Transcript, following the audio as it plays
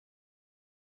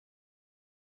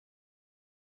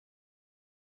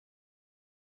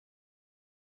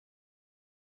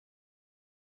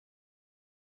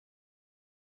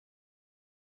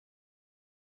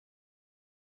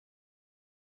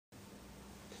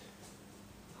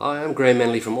Hi, I'm Graham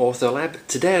Manley from Ortholab.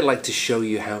 Today I'd like to show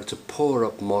you how to pour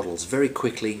up models very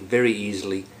quickly, very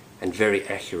easily and very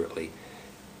accurately.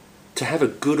 To have a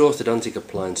good orthodontic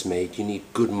appliance made you need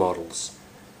good models,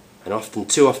 and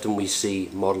too often we see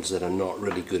models that are not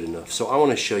really good enough. So I want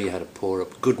to show you how to pour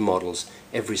up good models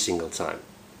every single time.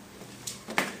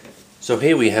 So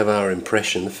here we have our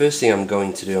impression. The first thing I'm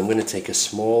going to do, I'm going to take a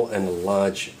small and a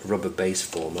large rubber base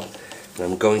former and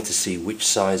I'm going to see which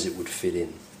size it would fit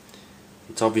in.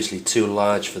 It's obviously too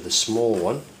large for the small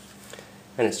one,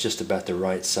 and it's just about the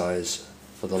right size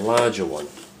for the larger one.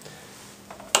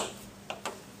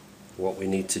 What we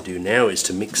need to do now is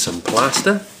to mix some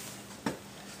plaster.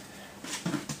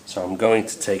 So I'm going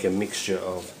to take a mixture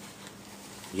of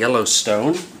yellow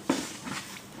stone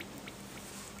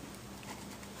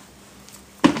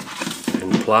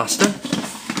and plaster.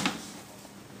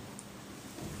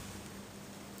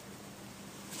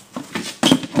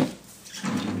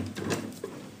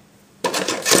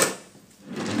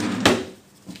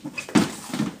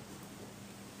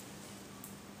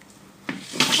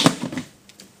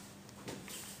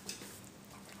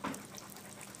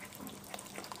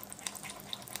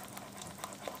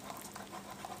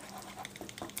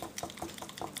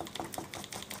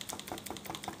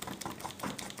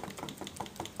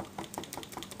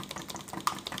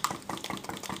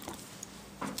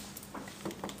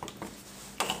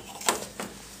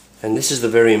 And this is the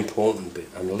very important bit.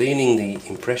 I'm leaning the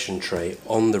impression tray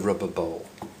on the rubber bowl.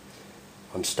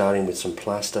 I'm starting with some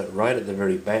plaster right at the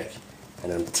very back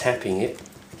and I'm tapping it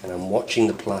and I'm watching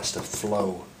the plaster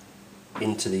flow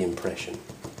into the impression.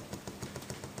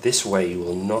 This way you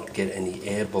will not get any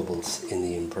air bubbles in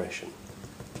the impression.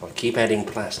 So I keep adding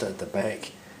plaster at the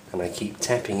back and I keep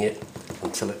tapping it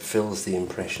until it fills the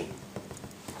impression.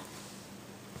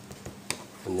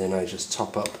 And then I just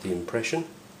top up the impression.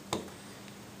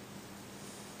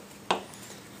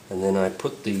 And then I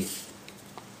put the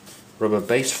rubber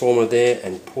base former there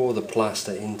and pour the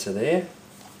plaster into there.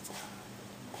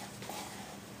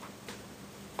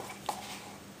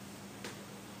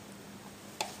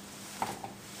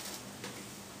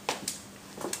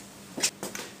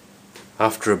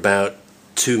 After about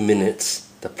 2 minutes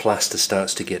the plaster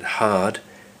starts to get hard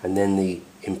and then the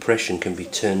impression can be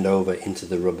turned over into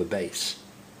the rubber base.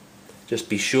 Just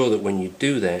be sure that when you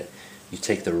do that you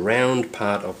take the round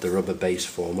part of the rubber base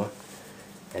former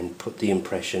and put the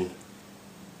impression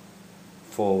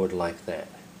forward like that,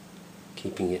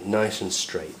 keeping it nice and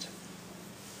straight.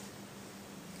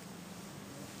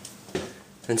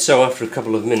 And so after a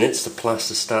couple of minutes the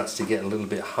plaster starts to get a little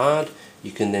bit hard.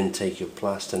 You can then take your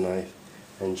plaster knife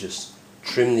and just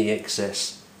trim the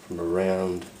excess from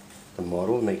around the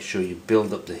model. Make sure you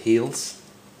build up the heels.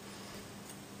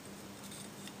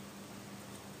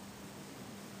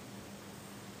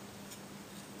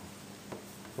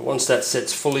 Once that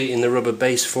sets fully in the rubber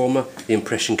base former, the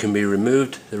impression can be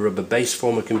removed, the rubber base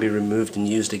former can be removed and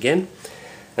used again,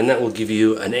 and that will give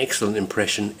you an excellent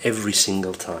impression every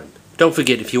single time. Don't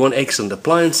forget, if you want excellent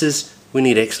appliances, we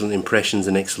need excellent impressions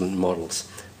and excellent models.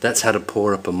 That's how to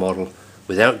pour up a model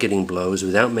without getting blows,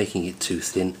 without making it too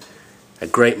thin. A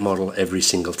great model every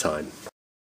single time.